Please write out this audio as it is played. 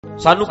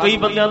सानू कई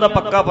बंदियां दा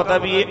पक्का पता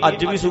भी ये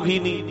अज भी सुखी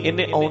नहीं,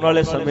 इन्हें आने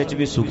वाले समय च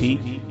भी सुखी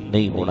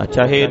नहीं होना,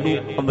 चाहे इनू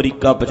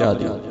अमरीका पहुंचा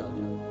दिओ।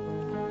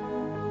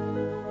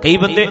 कई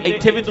बंदे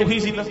इत्थे भी दुखी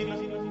सी ना,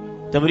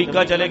 ते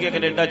अमरीका चले गए,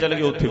 कनेडा चले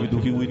गए, उत्थे भी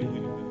दुखी हुए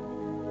नहीं।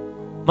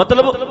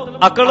 मतलब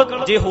अकल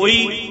जे होई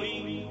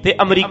ते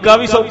अमरीका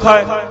भी सौखा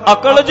है,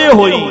 अकल जे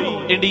होई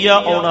इंडिया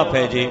आना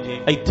पै जे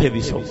इत्थे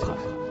भी सौखा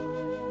है।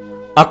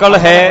 अकल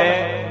है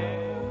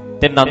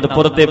ते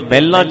आनंदपुर दे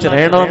महलां च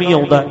रहना भी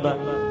आउंदा,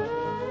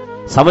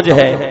 समझ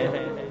है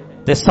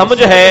ते समझ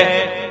है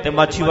ते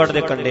माछीवाड़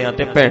दे कंडियां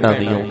ते पैणा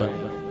भी आउंदा।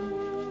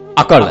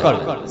 अकल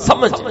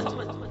समझ।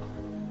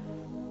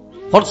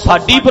 हुण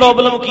साडी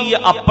प्रॉब्लम की है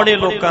अपने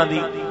लोकां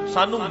दी,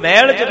 सानू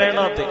महल च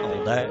रहना ते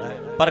आउंदा है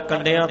पर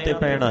कंडियां ते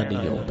पैणा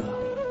नहीं आउंदा।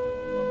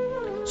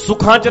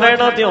 सुखां च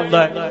रहना ते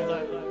आउंदा है,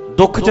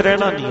 दुख च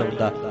रहना नहीं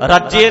आउंदा।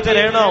 राज्य च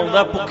रहना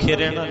आउंदा, भुखे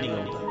रहना नहीं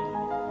आउंदा।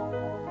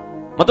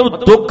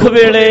 मतलब दुख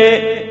वेले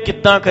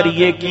किद्दां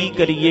करिए, की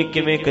करिए,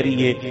 किवें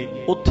करिए,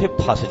 उत्थे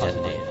फस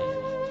जांदे।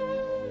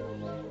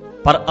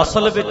 पर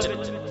असल विच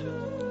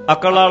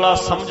अकल वाला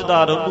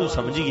समझदार उहनूं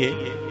समझिए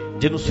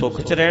जिन्हों सुख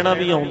च रहना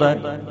भी आउंदा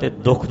है ते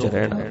दुख च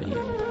रहना भी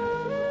आउंदा,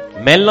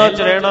 महलां च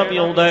रहना भी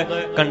आउंदा है,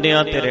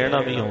 कंडियां ते रहना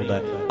भी आउंदा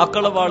है।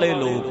 अकल वाले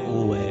लोग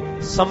वो है,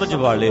 समझ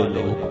वाले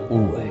लोग वो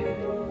है।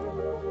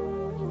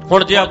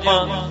 हुण जे आपां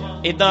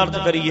इदां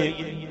अर्थ करिए,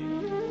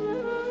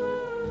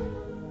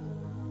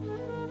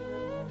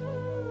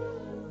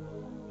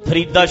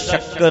 फरीदा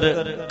शक्कर,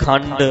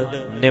 खंड,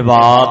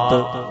 निवात,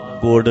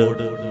 गुड़,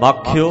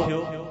 माखियो,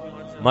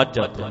 मझ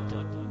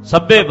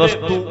सभे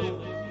वस्तु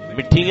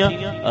मिठियां,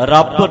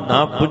 रब ना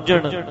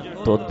बुझण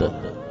दुध।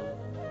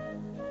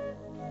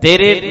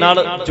 तेरे नाल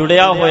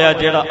जुड़िया होया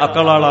जेड़ा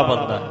अकल वाला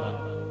बंदा,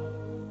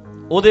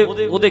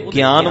 ओदे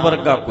ज्ञान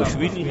वर्गा कुछ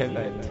भी नहीं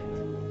हैगा।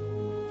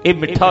 ये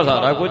मिठा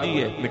सारा कुछ ही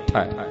है, मिठा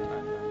है।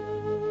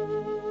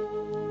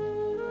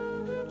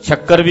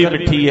 शक्कर भी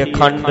मिठी है,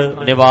 खंड,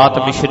 निवात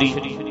मिश्री,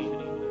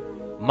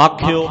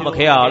 माखियो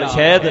मखियाल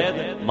शहद,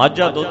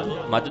 माझा दुध,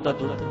 मझ दा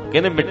दुध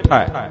कहंदे मिठा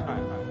है।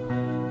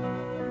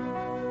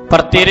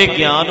 पर तेरे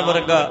ज्ञान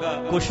वर्गा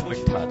कुछ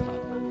मिठा था,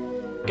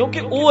 क्योंकि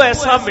वो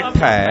ऐसा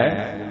मिठा है,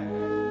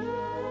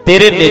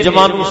 तेरे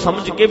निजमां नूं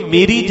समझ के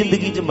मेरी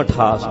जिंदगी च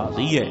मिठास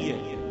आउंदी है,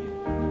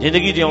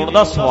 जिंदगी जिउण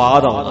दा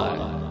स्वाद आउंदा है।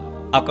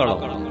 अकल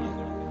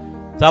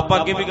तां आपां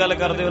अगे भी गल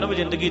करदे हो ना,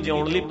 जिंदगी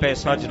जिउण लई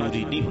पैसा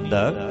जरूरी नहीं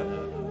हुंदा,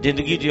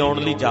 जिंदगी जिउण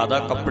लई ज्यादा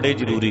कपड़े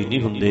जरूरी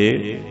नहीं हुंदे,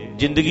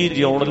 जिंदगी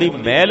जिउण लई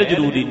महल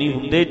जरूरी नहीं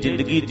हुंदे,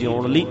 जिंदगी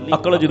जिउण लई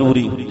अकल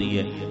जरूरी हुंदी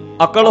है।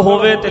 अकल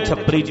होवे ते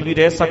छपरी च भी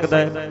रह सकदा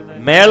है,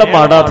 महल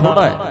माड़ा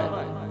थोड़ा है।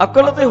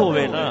 अकल ते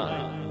होवे ना,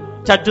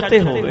 चज ते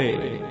होवे,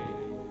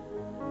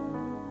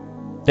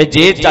 ते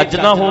जे चज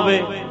ना होवे,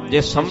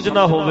 जे समझ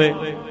ना होवे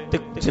ते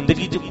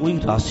जिंदगी च कोई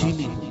रस ही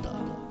नहीं हुंदा,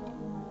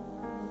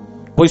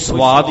 कोई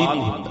स्वाद ही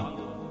नहीं हुंदा।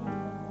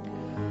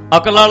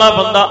 अकल वाला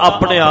बंदा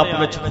अपने आप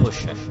में खुश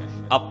है,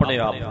 अपने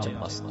आप च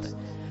मस्त है।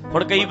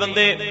 हुण कई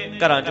बंदे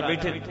घरां च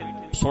बैठे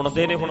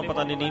सुनते ने, हुण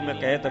पता नहीं मैं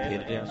कह तां फिर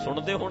दिया,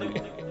 सुनते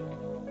होणगे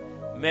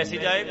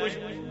मैसेज आए, कुछ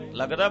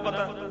लगदा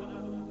पता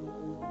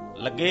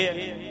लगे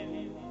है,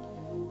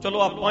 चलो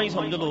आपां ही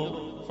समझ लो।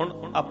 हुण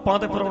आपां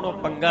ते फिर हुण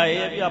पंगा ये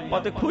है कि आपां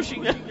ते खुश ही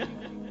हैं।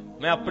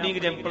 मैं अपनी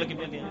एग्जाम्पल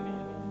किवें दियां,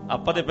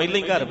 आपां ते पहिलां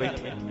ही घर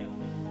बैठे,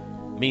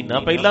 महीना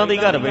पहिलां दे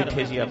घर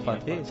बैठे सी आपां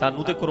ते,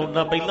 सानू ते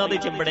कोरोना पहिलां दे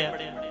चिंबड़िया,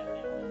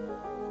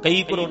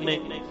 कई कोरोने,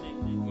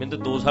 मैनूं तो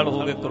 2 साल हो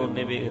गए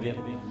कोरोने वेखदे,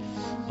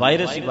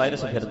 वायरस ही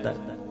वायरस फिरदा।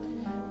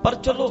 पर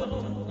चलो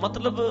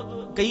मतलब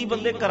कई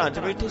बंदे घरां च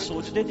बैठे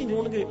सोचते नहीं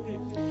होणगे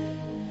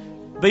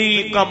बई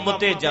काम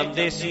ते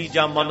जांदे सी,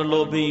 जां मन लो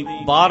भी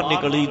बाहर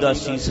निकली दा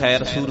सी,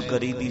 सैर सूर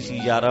करी दी सी,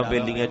 यारां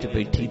बेलियां च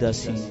बैठी दा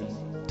सी,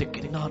 ते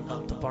किन्ना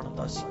आनंद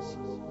बनदा सी।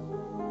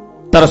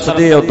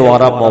 तरसदे ओ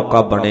दुआरा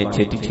मौका बने,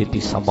 छेती छेती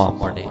समा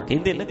बने,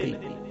 कहंदे ना कई।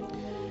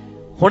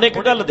 हुण एक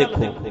गल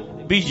देखो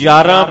भी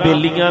यारां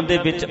बेलियां दे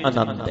विच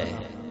आनंद है,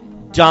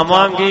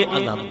 जावांगे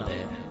आनंद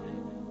है,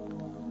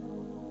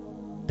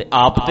 ते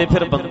आप ते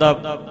फिर बंदा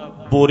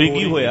बोरिंग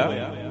ही होया।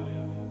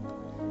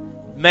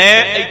 मैं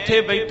इत्थे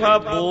बैठा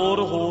बोर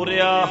हो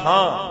रहा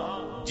हां,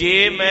 जे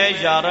मैं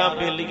यारां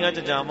बेलियां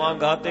च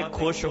जावांगा ते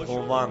खुश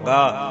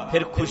होवांगा,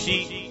 फिर खुशी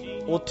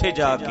उत्थे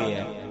जाके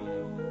है,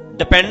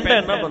 डिपेंड है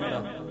ना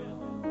बंदा,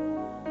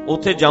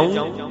 उत्थे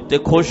जाऊं ते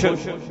खुश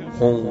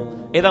होऊं,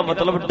 इहदा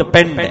मतलब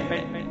डिपेंड है।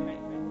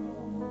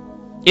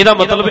 इहदा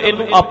मतलब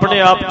इनू अपने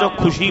आप चों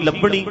खुशी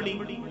लभणी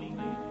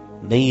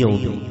नहीं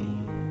आउंदी,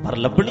 पर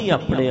लभणी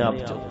अपने आप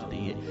चों आउंदी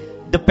है,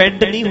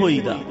 डिपेंड नहीं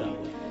होईदा।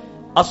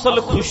 असल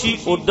खुशी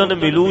उदन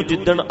मिलू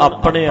जिदन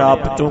अपने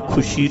आप चों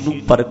खुशी नू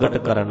प्रगट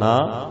करना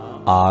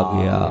आ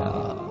गया।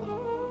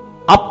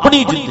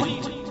 अपनी जिंदगी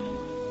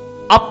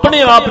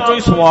अपने आप चों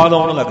ही स्वाद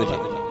आउण लग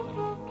जाए,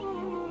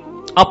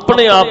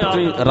 अपने आप चों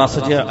ही रस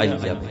जिहा आई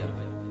जाए,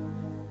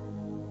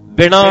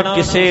 बिना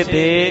किसे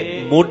दे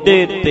मोढे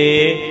ते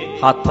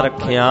हथ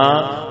रखिया,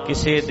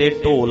 किसे दे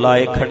ढोल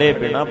आए खड़े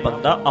बिना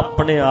बंदा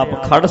अपने आप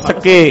खड़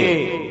सके।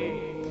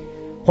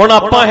 हुण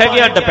आपां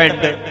हैगे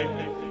डिपेंड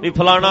भी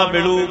फलाना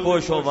मिलू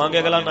खुश होवांगे,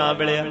 अगला ना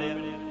मिलिया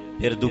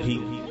फिर दुखी,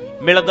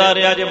 ਮਿਲਦਾ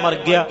ਰਿਹਾ, ਜੇ ਮਰ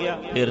ਗਿਆ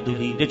ਫਿਰ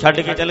ਦੁਖੀ, ਜੇ ਛੱਡ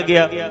ਕੇ ਚੱਲ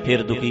ਗਿਆ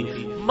ਫਿਰ ਦੁਖੀ।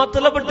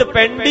 ਮਤਲਬ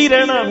ਡਿਪੈਂਡ ਹੀ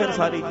ਰਹਿਣਾ ਫਿਰ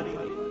ਸਾਰੀ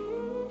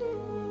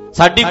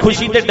ਸਾਡੀ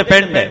ਖੁਸ਼ੀ ਤੇ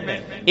ਡਿਪੈਂਡ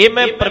ਹੈ। ਇਹ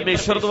ਮੈਂ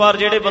ਪਰਮੇਸ਼ਰ ਦੁਆਰ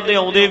ਜਿਹੜੇ ਬੰਦੇ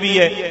ਆਉਂਦੇ ਵੀ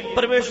ਹੈ,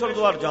 ਪਰਮੇਸ਼ਰ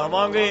ਦੁਆਰ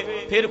ਜਾਵਾਂਗੇ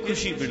ਫਿਰ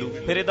ਖੁਸ਼ੀ ਮਿਲੂ,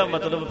 ਫਿਰ ਇਹਦਾ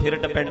ਮਤਲਬ ਫਿਰ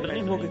ਡਿਪੈਂਡ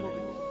ਨਹੀਂ ਹੋ ਗਏ।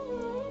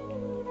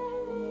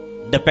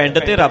 ਡਿਪੈਂਡ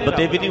ਤੇ ਰੱਬ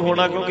ਤੇ ਵੀ ਨਹੀਂ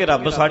ਹੋਣਾ, ਕਿਉਂਕਿ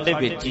ਰੱਬ ਸਾਡੇ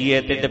ਵਿੱਚ ਹੀ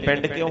ਹੈ, ਤੇ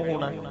ਡਿਪੈਂਡ ਕਿਉਂ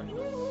ਹੋਣਾ?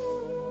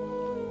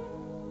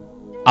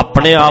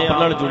 ਆਪਣੇ ਆਪ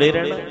ਨਾਲ ਜੁੜੇ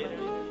ਰਹਿਣਾ,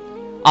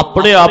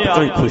 ਆਪਣੇ ਆਪ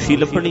ਚੋਂ ਹੀ ਖੁਸ਼ੀ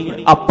ਲੱਭਣੀ ਹੈ।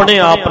 ਆਪਣੇ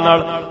ਆਪ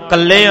ਨਾਲ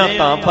ਇਕੱਲੇ ਆ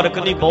ਤਾਂ ਫਰਕ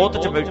ਨਹੀਂ, ਬਹੁਤ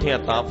ਚ ਬੈਠੇ ਆ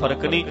ਤਾਂ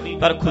ਫਰਕ ਨਹੀਂ,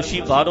 ਪਰ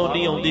ਖੁਸ਼ੀ ਬਾਹਰੋਂ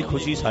ਨਹੀਂ ਆਉਂਦੀ,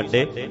 ਖੁਸ਼ੀ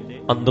ਸਾਡੇ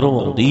ਅੰਦਰੋਂ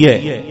ਆਉਂਦੀ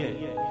ਹੈ।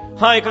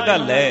 ਹਾਂ ਇੱਕ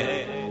ਗੱਲ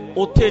ਹੈ,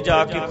 ਉੱਥੇ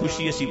ਜਾ ਕੇ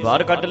ਖੁਸ਼ੀ ਅਸੀਂ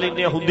ਬਾਹਰ ਕੱਢ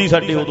ਲੈਂਦੇ ਹਾਂ, ਹੁੰਦੀ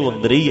ਸਾਡੇ ਉਦੋਂ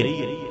ਅੰਦਰ ਹੀ ਹੈ।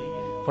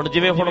 ਹੁਣ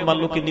ਜਿਵੇਂ ਹੁਣ ਮੰਨ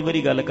ਲਓ ਕਿੰਨੀ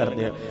ਵਾਰੀ ਗੱਲ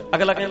ਕਰਦੇ ਆ,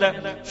 ਅਗਲਾ ਕਹਿੰਦਾ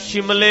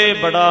ਸ਼ਿਮਲੇ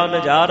ਬੜਾ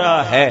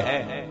ਨਜ਼ਾਰਾ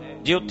ਹੈ,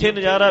 ਜੇ ਉੱਥੇ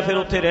ਨਜ਼ਾਰਾ ਫਿਰ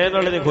ਉੱਥੇ ਰਹਿਣ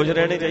ਵਾਲੇ ਦੇ ਖੁਸ਼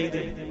ਰਹਿਣੇ ਚਾਹੀਦੇ।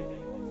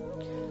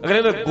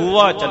 ਅਗਲੇ ਕਹਿੰਦੇ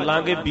ਗੋਆ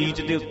ਚੱਲਾਂਗੇ, ਬੀਚ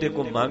ਦੇ ਉੱਤੇ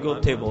ਘੁੰਮਾਂਗੇ,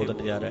 ਉੱਥੇ ਬਹੁਤ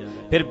ਨਜ਼ਾਰਾ ਹੈ,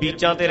 ਫਿਰ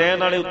ਬੀਚਾਂ ਤੇ ਰਹਿਣ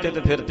ਵਾਲੇ ਉੱਤੇ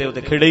ਤੇ ਫਿਰ ਤੇ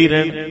ਉੱਤੇ ਖਿੜੇ ਹੀ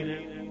ਰਹਿਣ।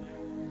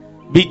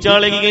 ਬੀਚਾਂ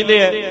ਵਾਲੇ ਕੀ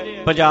ਕਹਿੰਦੇ ਆ,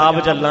 ਪੰਜਾਬ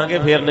ਚੱਲਾਂਗੇ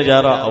ਫਿਰ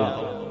ਨਜ਼ਾਰਾ ਆਊ,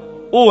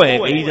 ਉਹ ਐ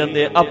ਕਹੀ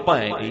ਜਾਂਦੇ, ਆਪਾਂ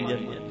ਐ ਕਹੀ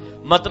ਜਾਂਦੇ।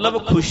 ਮਤਲਬ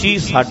ਖੁਸ਼ੀ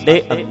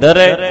ਸਾਡੇ ਅੰਦਰ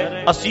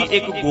ਹੈ, ਅਸੀਂ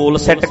ਇੱਕ ਗੋਲ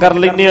ਸੈੱਟ ਕਰ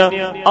ਲੈਂਦੇ ਆ,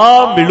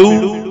 ਆ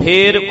ਮਿਲੂ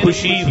ਫੇਰ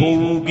ਖੁਸ਼ੀ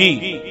ਹੋਊਗੀ।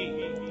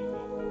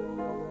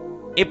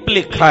 ਇਹ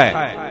ਭੁਲੇਖਾ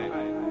ਹੈ।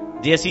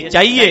 ਜੇ ਅਸੀਂ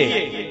ਚਾਹੀਏ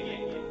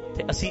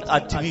ਤੇ ਅਸੀਂ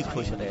ਅੱਜ ਵੀ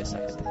ਖੁਸ਼ ਰਹਿ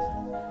ਸਕਦੇ।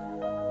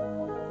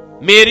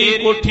 ਮੇਰੀ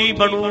ਕੋਠੀ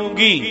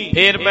ਬਣੂਗੀ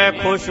ਫੇਰ ਮੈਂ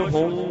ਖੁਸ਼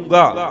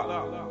ਹੋਊਂਗਾ,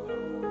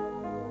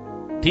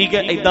 ਠੀਕ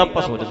ਹੈ, ਏਦਾਂ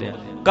ਆਪਾਂ ਸੋਚਦੇ ਆ।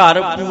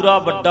 ਘਰ ਪੂਰਾ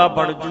ਵੱਡਾ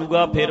ਬਣ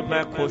ਜੂਗਾ ਫਿਰ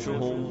ਮੈਂ ਖੁਸ਼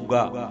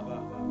ਹੋਊਂਗਾ,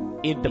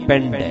 ਇਹ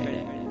ਡਿਪੈਂਡ ਹੈ।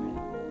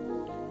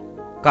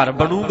 ਘਰ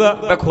ਬਣੂਗਾ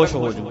ਮੈਂ ਖੁਸ਼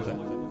ਹੋ ਜਾਊਗਾ।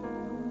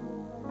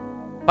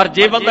 ਪਰ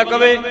ਜੇ ਬੰਦਾ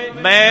ਕਵੇ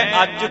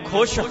ਮੈਂ ਅੱਜ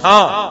ਖੁਸ਼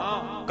ਹਾਂ,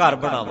 ਘਰ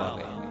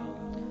ਬਣਾਵਾਂਗੇ,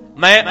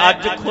 ਮੈਂ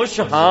ਅੱਜ ਖੁਸ਼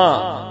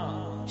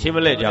ਹਾਂ,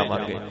 ਸ਼ਿਮਲੇ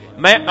ਜਾਵਾਂਗੇ,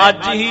 ਮੈਂ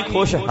ਅੱਜ ਹੀ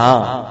ਖੁਸ਼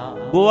ਹਾਂ,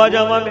 ਗੋਆ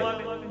ਜਾਵਾਂਗੇ,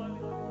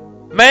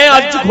 ਮੈਂ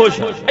ਅੱਜ ਖੁਸ਼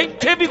ਹਾਂ,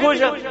 ਇੱਥੇ ਵੀ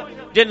ਖੁਸ਼ ਹਾਂ,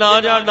 ਜੇ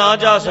ਨਾ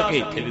ਜਾ ਸਕੇ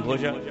ਇੱਥੇ ਵੀ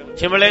ਖੁਸ਼ ਹਾਂ,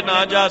 ਸ਼ਿਮਲੇ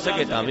ਨਾ ਜਾ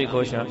ਸਕੇ ਤਾਂ ਵੀ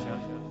ਖੁਸ਼ ਹਾਂ,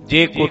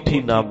 ਜੇ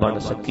ਕੋਠੀ ਨਾ ਬਣ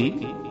ਸਕੀ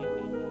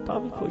ਤਾਂ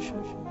ਵੀ ਖੁਸ਼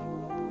ਹਾਂ।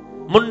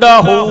 ਮੁੰਡਾ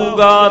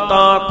ਹੋਊਗਾ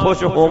ਤਾਂ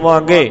ਖੁਸ਼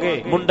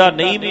ਹੋਵਾਂਗੇ, ਮੁੰਡਾ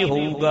ਨਹੀਂ ਵੀ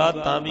ਹੋਊਗਾ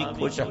ਤਾਂ ਵੀ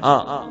ਖੁਸ਼ ਹਾਂ।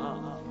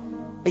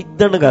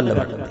 ਇਦਣ ਗੱਲ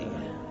ਬਣਦੀ ਹੈ।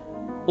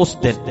 ਉਸ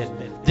ਦਿਨ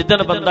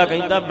ਜਿੱਦਣ ਬੰਦਾ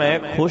ਕਹਿੰਦਾ ਮੈਂ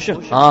ਖੁਸ਼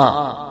ਹਾਂ,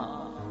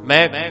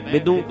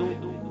 ਮੈਨੂੰ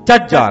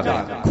ਚੱਜ ਆ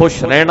ਗਿਆ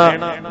ਖੁਸ਼ ਰਹਿਣਾ,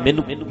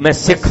 ਮੈਂ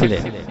ਸਿੱਖ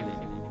ਲਿਆ।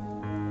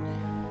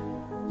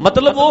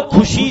 ਮਤਲਬ ਉਹ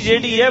ਖੁਸ਼ੀ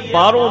ਜਿਹੜੀ ਹੈ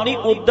ਬਾਹਰੋਂ ਨਹੀਂ,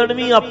 ਉਦਣ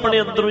ਵੀ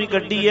ਆਪਣੇ ਅੰਦਰੋਂ ਹੀ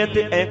ਕੱਢੀ ਹੈ।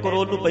 ਤੇ ਐ ਕਰੋ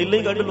ਉਹਨੂੰ ਪਹਿਲਾਂ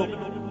ਹੀ ਕੱਢ ਲਓ।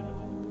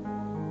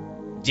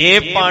 ਜੇ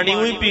ਪਾਣੀ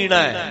ਹੀ ਪੀਣਾ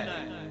ਹੈ,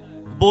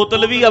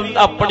 ਬੋਤਲ ਵੀ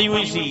ਆਪਣੀ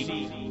ਹੋਈ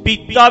ਸੀ,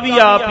 ਪੀਤਾ ਵੀ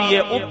ਆਪ ਹੀ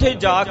ਹੈ, ਉੱਥੇ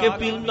ਜਾ ਕੇ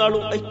ਪੀਣ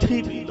ਨਾਲੋਂ ਇੱਥੇ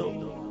ਹੀ ਪੀ ਲਓ।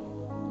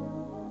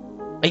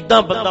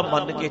 ਏਦਾਂ ਬੰਦਾ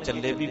ਮੰਨ ਕੇ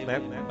ਚੱਲੇ ਵੀ ਮੈਂ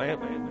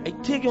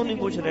ਇੱਥੇ ਕਿਉਂ ਨਹੀਂ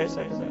ਖੁਸ਼ ਰਹਿ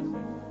ਸਕਦਾ।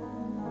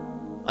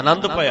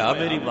 ਆਨੰਦ ਭਇਆ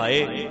ਮੇਰੀ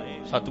ਮਾਏ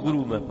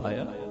ਸਤਿਗੁਰੂ ਮੈਂ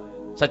ਪਾਇਆ,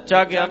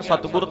 ਸੱਚਾ ਗਿਆਨ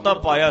ਸਤਿਗੁਰ ਤਾਂ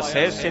ਪਾਇਆ,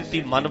 ਸਹਿਜ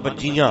ਸੇਤੀ ਮਨ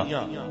ਵੱਜੀਆਂ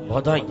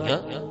ਵਧਾਈਆਂ।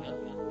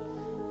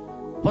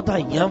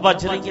 ਵਧਾਈਆਂ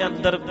ਵੱਜ ਰਹੀਆਂ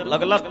ਅੰਦਰ,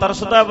 ਅਗਲਾ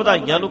ਤਰਸਦਾ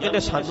ਵਧਾਈਆਂ ਨੂੰ, ਕਹਿੰਦੇ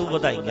ਸਾਨੂੰ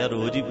ਵਧਾਈਆਂ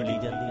ਰੋਜ਼ ਹੀ ਮਿਲੀ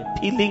ਜਾਂਦੀਆਂ।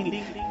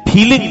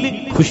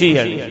 ਫੀਲਿੰਗ ਖੁਸ਼ੀ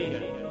ਵਾਲੀ।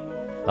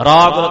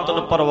 ਰਾਗ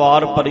ਰਤਨ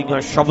ਪਰਿਵਾਰ ਭਰੀਆਂ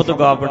ਸ਼ਬਦ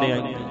ਗਾ ਬਣਾਈਆਂ।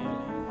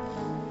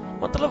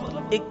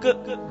 ਮਤਲਬ ਇੱਕ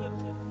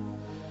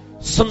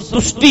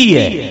ਸੰਤੁਸ਼ਟੀ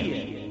ਹੈ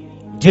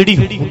ਜਿਹੜੀ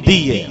ਹੁੰਦੀ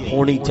ਹੈ,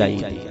 ਹੋਣੀ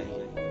ਚਾਹੀਦੀ ਹੈ।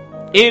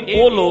 ਇਹ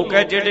ਉਹ ਲੋਕ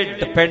ਹੈ ਜਿਹੜੇ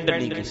ਡਿਪੈਂਡ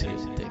ਨਹੀਂ ਕਿਸੇ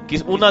ਤੇ,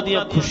 ਉਹਨਾਂ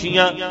ਦੀਆਂ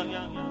ਖੁਸ਼ੀਆਂ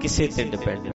ਕਿਸੇ ਤੇ ਡਿਪੈਂਡ